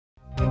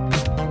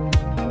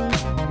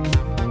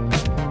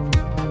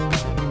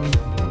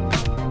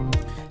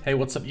Hey,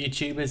 what's up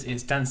YouTubers,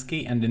 it's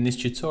Dansky, and in this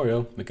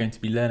tutorial we're going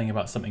to be learning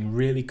about something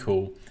really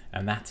cool,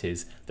 and that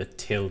is the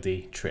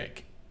tilde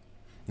trick.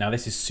 Now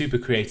this is super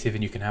creative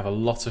and you can have a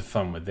lot of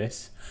fun with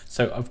this.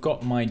 So I've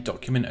got my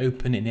document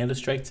open in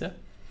Illustrator.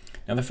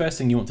 Now the first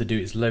thing you want to do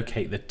is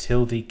locate the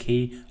tilde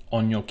key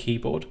on your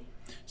keyboard.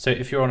 So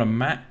if you're on a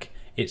Mac,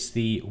 it's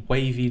the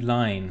wavy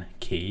line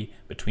key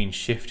between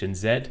Shift and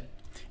Z.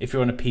 If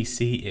you're on a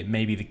PC, it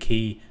may be the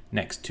key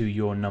next to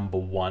your number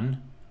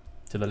 1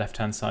 to the left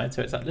hand side.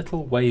 So it's that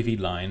little wavy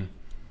line.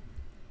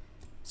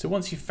 So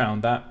once you've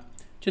found that,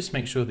 just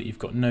make sure that you've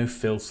got no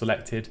fill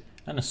selected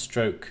and a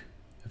stroke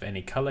of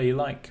any color you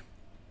like.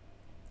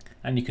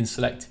 And you can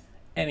select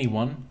any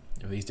one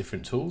of these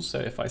different tools. So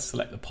if I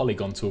select the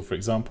polygon tool, for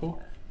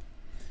example,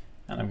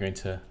 and I'm going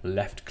to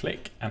left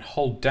click and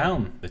hold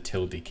down the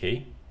tilde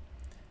key,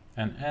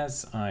 and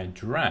as I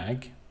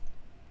drag,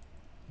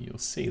 you'll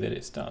see that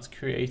it starts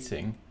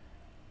creating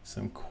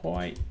some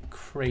quite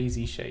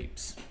crazy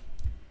shapes.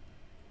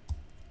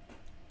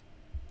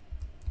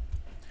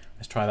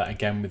 Let's try that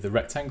again with the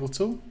rectangle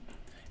tool.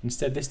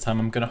 Instead, this time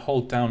I'm going to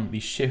hold down the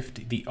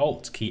Shift, the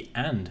Alt key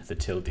and the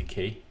tilde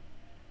key.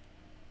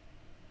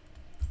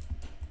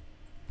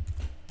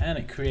 And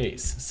it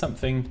creates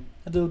something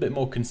a little bit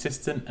more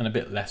consistent and a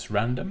bit less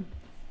random.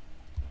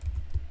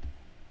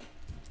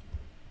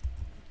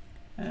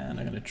 And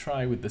I'm going to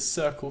try with the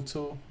circle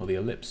tool or the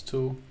ellipse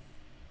tool.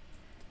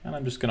 And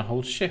I'm just going to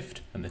hold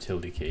Shift and the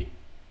tilde key.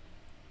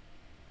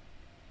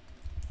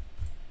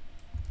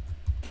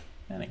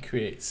 And it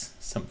creates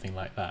something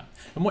like that.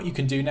 And what you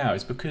can do now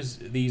is, because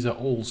these are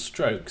all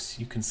strokes,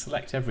 you can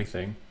select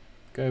everything,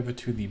 go over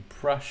to the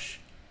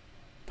brush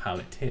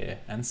palette here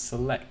and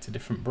select a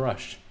different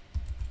brush.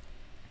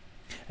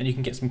 And you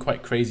can get some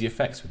quite crazy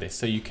effects with this.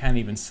 So you can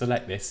even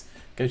select this,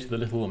 go to the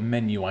little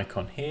menu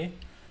icon here,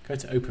 go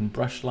to Open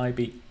Brush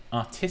Library,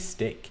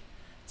 Artistic,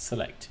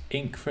 select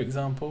Ink, for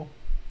example.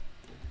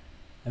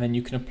 And then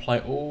you can apply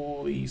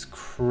all these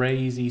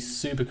crazy,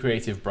 super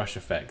creative brush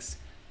effects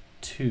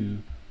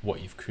to what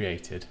you've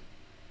created.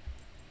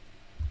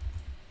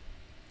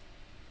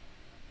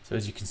 So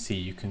as you can see,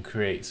 you can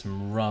create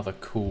some rather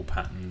cool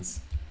patterns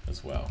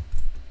as well.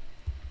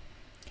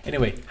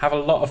 Anyway, have a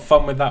lot of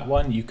fun with that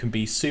one. You can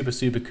be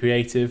super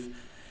creative.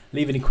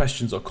 Leave any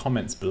questions or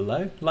comments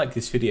below. Like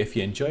this video if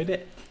you enjoyed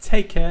it.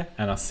 Take care,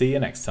 and I'll see you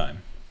next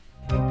time.